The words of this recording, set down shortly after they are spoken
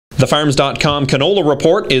The Farms.com Canola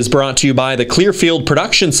Report is brought to you by the Clearfield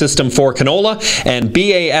Production System for Canola and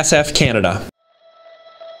BASF Canada.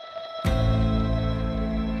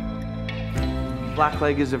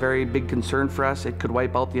 Blackleg is a very big concern for us. It could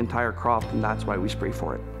wipe out the entire crop, and that's why we spray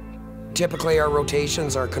for it. Typically our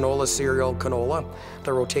rotations are canola, cereal, canola.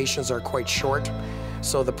 The rotations are quite short,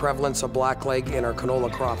 so the prevalence of blackleg in our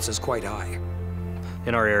canola crops is quite high.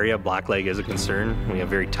 In our area, blackleg is a concern. We have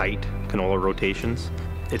very tight canola rotations.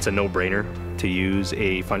 It's a no-brainer to use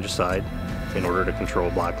a fungicide in order to control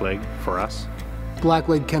blackleg for us.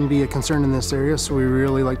 Blackleg can be a concern in this area, so we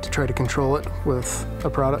really like to try to control it with a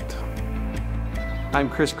product. I'm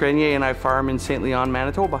Chris Grenier and I farm in St. Leon,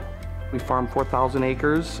 Manitoba. We farm 4,000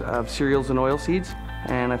 acres of cereals and oilseeds,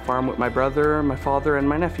 and I farm with my brother, my father, and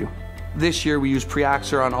my nephew. This year we use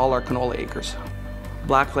Prixor on all our canola acres.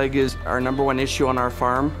 Blackleg is our #1 issue on our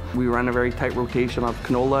farm. We run a very tight rotation of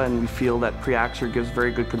canola, and we feel that Prixor gives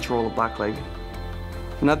very good control of blackleg.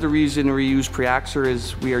 Another reason we use Prixor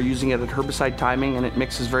is we are using it at herbicide timing, and it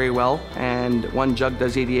mixes very well, and one jug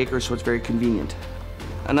does 80 acres, so it's very convenient.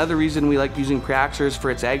 Another reason we like using Prixor is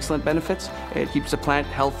for its excellent benefits. It keeps the plant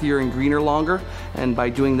healthier and greener longer, and by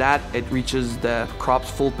doing that, it reaches the crop's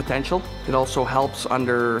full potential. It also helps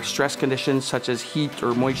under stress conditions such as heat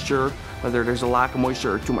or moisture, whether there's a lack of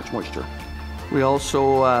moisture or too much moisture. We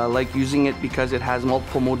also like using it because it has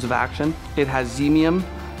multiple modes of action. It has xemium,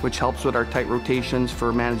 which helps with our tight rotations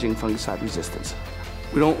for managing fungicide resistance.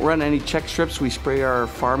 We don't run any check strips. We spray our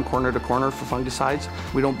farm corner to corner for fungicides.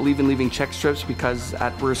 We don't believe in leaving check strips because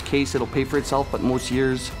at worst case it'll pay for itself, but most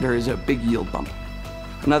years there is a big yield bump.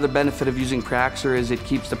 Another benefit of using Prixor is it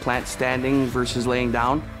keeps the plant standing versus laying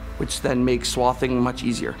down, which then makes swathing much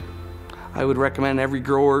easier. I would recommend every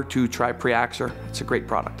grower to try Prixor. It's a great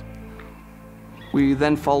product. We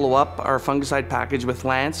then follow up our fungicide package with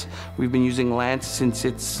Lance. We've been using Lance since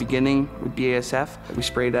its beginning with BASF. We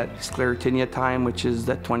sprayed at sclerotinia time, which is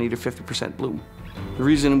that 20 to 50% bloom. The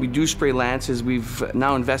reason we do spray Lance is we've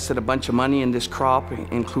now invested a bunch of money in this crop,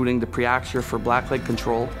 including the Prixor for blackleg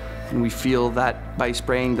control. And we feel that by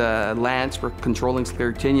spraying the Lance, we're controlling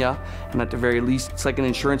sclerotinia, and at the very least, it's like an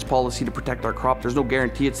insurance policy to protect our crop. There's no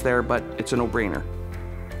guarantee it's there, but it's a no-brainer.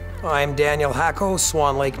 I'm Daniel Hacko,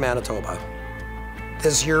 Swan Lake, Manitoba.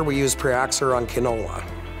 This year we use Prixor on canola.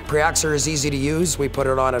 Prixor is easy to use. We put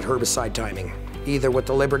it on at herbicide timing, either with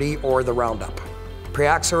the Liberty or the Roundup.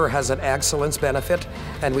 Prixor has an excellence benefit,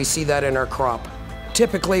 and we see that in our crop.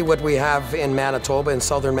 Typically what we have in Manitoba, in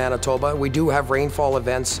southern Manitoba, we do have rainfall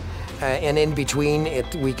events, and in between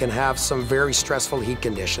we can have some very stressful heat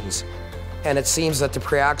conditions. And it seems that the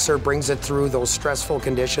Prixor brings it through those stressful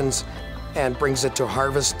conditions and brings it to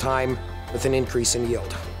harvest time with an increase in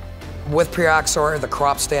yield. With Prixor, the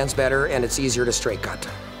crop stands better and it's easier to straight cut.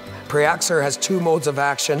 Prixor has 2 modes of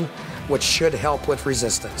action which should help with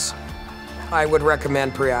resistance. I would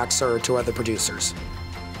recommend Prixor to other producers.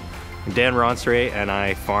 Dan Ronsray and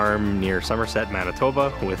I farm near Somerset,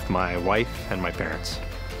 Manitoba with my wife and my parents.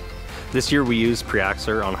 This year we used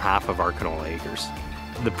Prixor on half of our canola acres.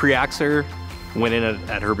 The Prixor went in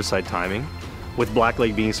at herbicide timing. With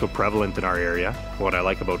blackleg being so prevalent in our area, what I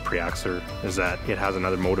like about Prixor is that it has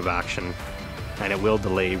another mode of action and it will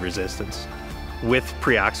delay resistance. With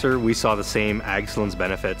Prixor, we saw the same excellence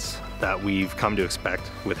benefits that we've come to expect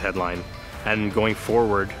with Headline. And going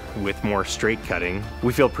forward with more straight cutting,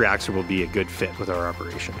 we feel Prixor will be a good fit with our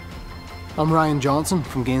operation. I'm Ryan Johnson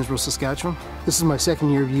from Gainsborough, Saskatchewan. This is my 2nd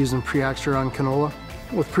year of using Prixor on canola.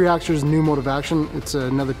 With Prixor's new mode of action, it's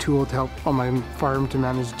another tool to help on my farm to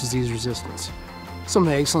manage disease resistance. Some of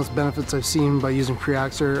the excellence benefits I've seen by using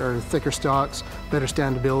Prixor are thicker stalks, better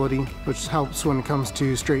standability, which helps when it comes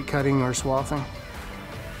to straight cutting or swathing.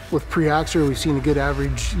 With Prixor, we've seen a good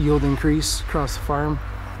average yield increase across the farm,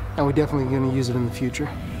 and we're definitely going to use it in the future.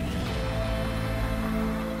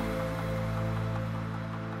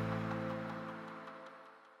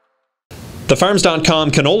 The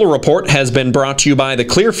Farms.com Canola Report has been brought to you by the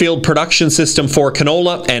Clearfield Production System for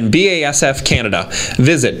Canola and BASF Canada.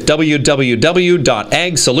 Visit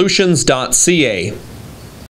www.agsolutions.ca.